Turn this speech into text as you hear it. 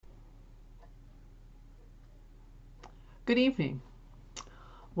Good evening.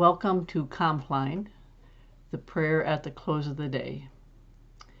 Welcome to Compline, the prayer at the close of the day.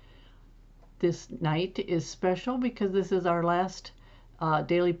 This night is special because this is our last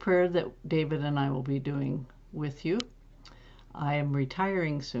daily prayer that David and I will be doing with you. I am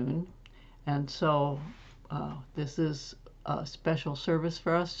retiring soon, and so this is a special service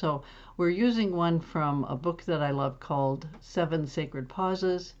for us. So we're using one from a book that I love called 7 Sacred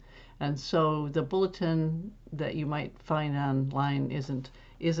Pauses. And so the bulletin that you might find online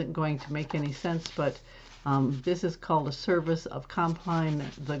isn't going to make any sense, but this is called A Service of Compline,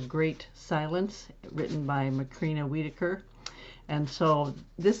 The Great Silence, written by Macrina Wiederkehr. And so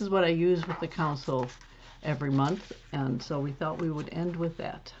this is what I use with the council every month, and so we thought we would end with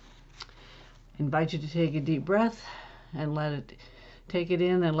that. Invite you to take a deep breath and take it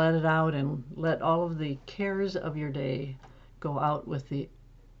in and let it out, and let all of the cares of your day go out with the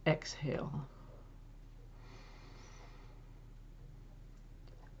exhale.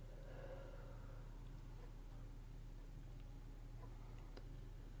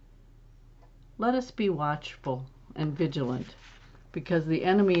 Let us be watchful and vigilant, because the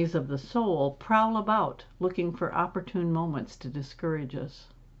enemies of the soul prowl about looking for opportune moments to discourage us.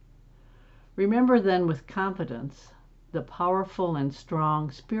 Remember then with confidence the powerful and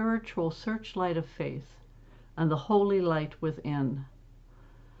strong spiritual searchlight of faith and the holy light within.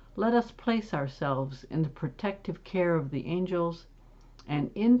 Let us place ourselves in the protective care of the angels and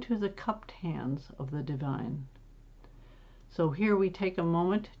into the cupped hands of the divine. So here we take a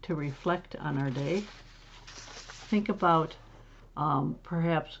moment to reflect on our day. Think about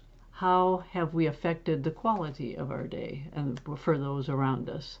perhaps how have we affected the quality of our day and for those around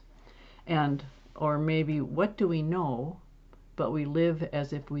us. And or maybe what do we know, but we live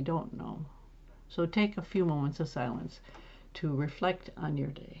as if we don't know. So take a few moments of silence to reflect on your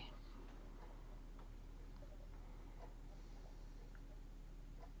day.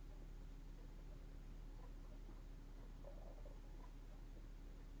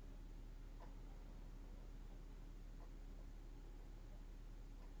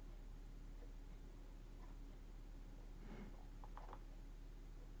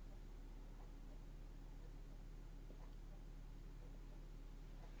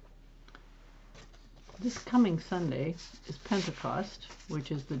 This coming Sunday is Pentecost,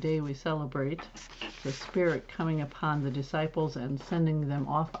 which is the day we celebrate the Spirit coming upon the disciples and sending them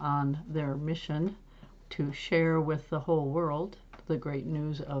off on their mission to share with the whole world the great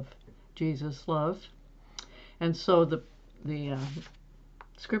news of Jesus' love. And so the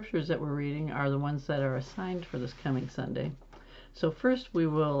scriptures that we're reading are the ones that are assigned for this coming Sunday. So first we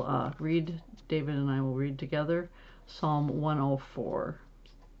will David and I will read together Psalm 104,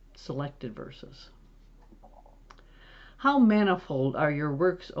 selected verses. How manifold are your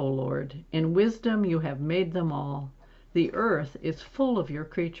works, O Lord! In wisdom you have made them all. The earth is full of your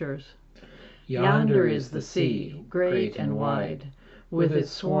creatures. Yonder is the sea, great and wide, with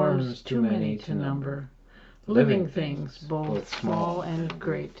its swarms too many to number, living things both small and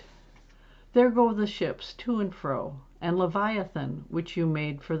great. There go the ships to and fro, and Leviathan, which you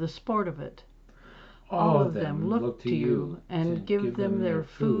made for the sport of it. All of them look to you, and give them their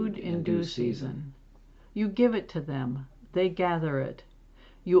food in due season. You give it to them, they gather it.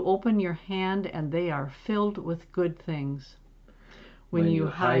 You open your hand, and they are filled with good things. When you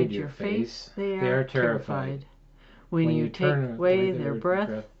hide your face, they are terrified. When you take away their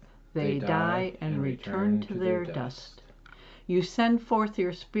breath, they die and return to their dust. You send forth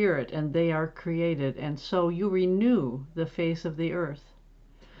your Spirit, and they are created, and so you renew the face of the earth.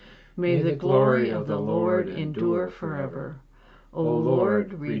 May the glory of the Lord endure forever. O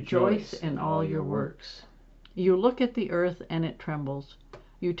Lord, rejoice in all your works. You look at the earth, and it trembles.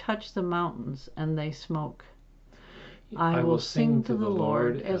 You touch the mountains, and they smoke. I will sing to the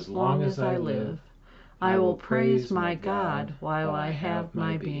Lord as long as I live. I will praise my God while I have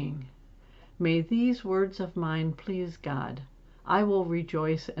my being. May these words of mine please God. I will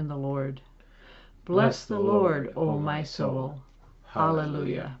rejoice in the Lord. Bless the Lord, O my soul.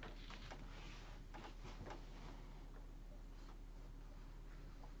 Hallelujah.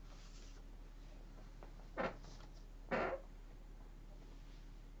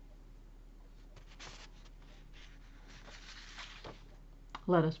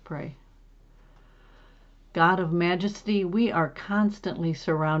 Let us pray. God of majesty, we are constantly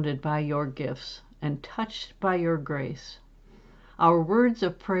surrounded by your gifts and touched by your grace. Our words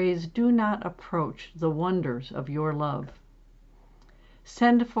of praise do not approach the wonders of your love.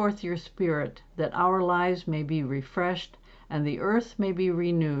 Send forth your Spirit that our lives may be refreshed and the earth may be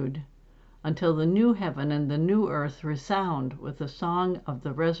renewed, until the new heaven and the new earth resound with the song of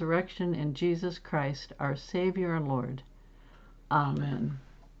the resurrection in Jesus Christ, our Savior and Lord. Amen.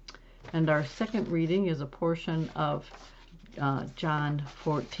 And our second reading is a portion of John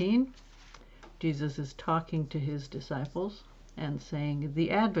 14. Jesus is talking to his disciples and saying,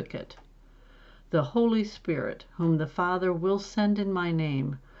 "The Advocate, the Holy Spirit, whom the Father will send in my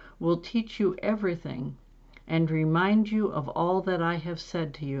name, will teach you everything and remind you of all that I have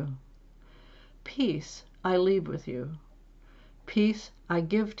said to you. Peace I leave with you. Peace I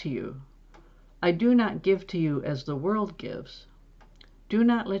give to you. I do not give to you as the world gives. Do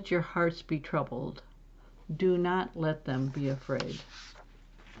not let your hearts be troubled. Do not let them be afraid."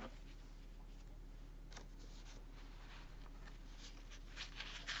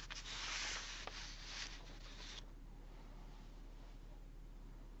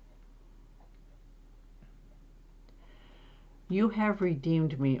 You have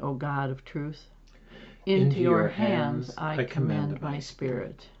redeemed me, O God of truth. Into your hands I commend my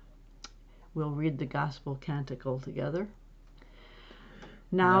spirit. We'll read the Gospel Canticle together.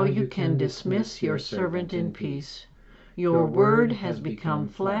 Now you can dismiss your servant in peace. Your word has become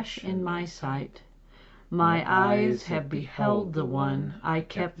flesh in my sight. My eyes have beheld the one I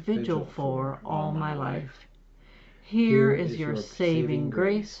kept vigil for all my life. Here is your saving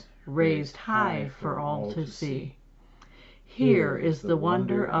grace, raised high for all to see. Here is the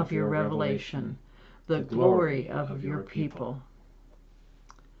wonder of your revelation, the glory of your people.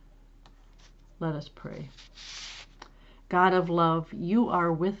 Let us pray. God of love, you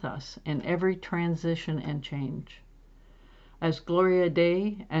are with us in every transition and change. As Gloria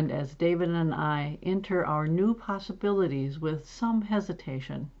Dei and as David and I enter our new possibilities with some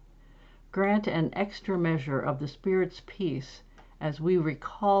hesitation, grant an extra measure of the Spirit's peace as we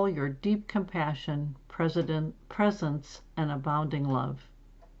recall your deep compassion, presence, and abounding love.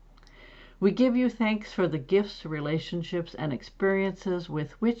 We give you thanks for the gifts, relationships, and experiences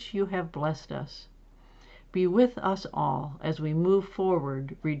with which you have blessed us. Be with us all as we move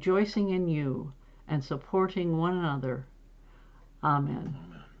forward, rejoicing in you and supporting one another. Amen.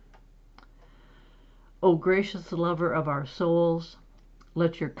 O gracious lover of our souls,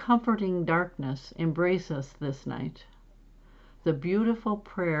 let your comforting darkness embrace us this night. The beautiful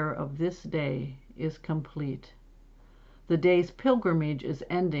prayer of this day is complete. The day's pilgrimage is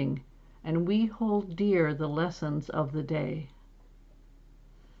ending, and we hold dear the lessons of the day.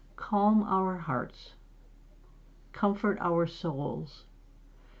 Calm our hearts, comfort our souls,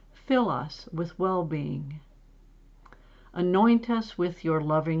 fill us with well-being. Anoint us with your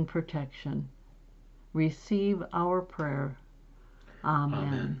loving protection. Receive our prayer.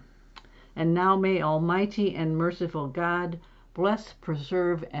 Amen. And now may Almighty and merciful God bless,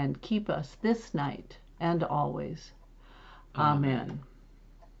 preserve, and keep us this night and always. Amen.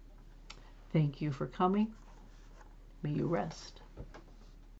 Thank you for coming. May you rest.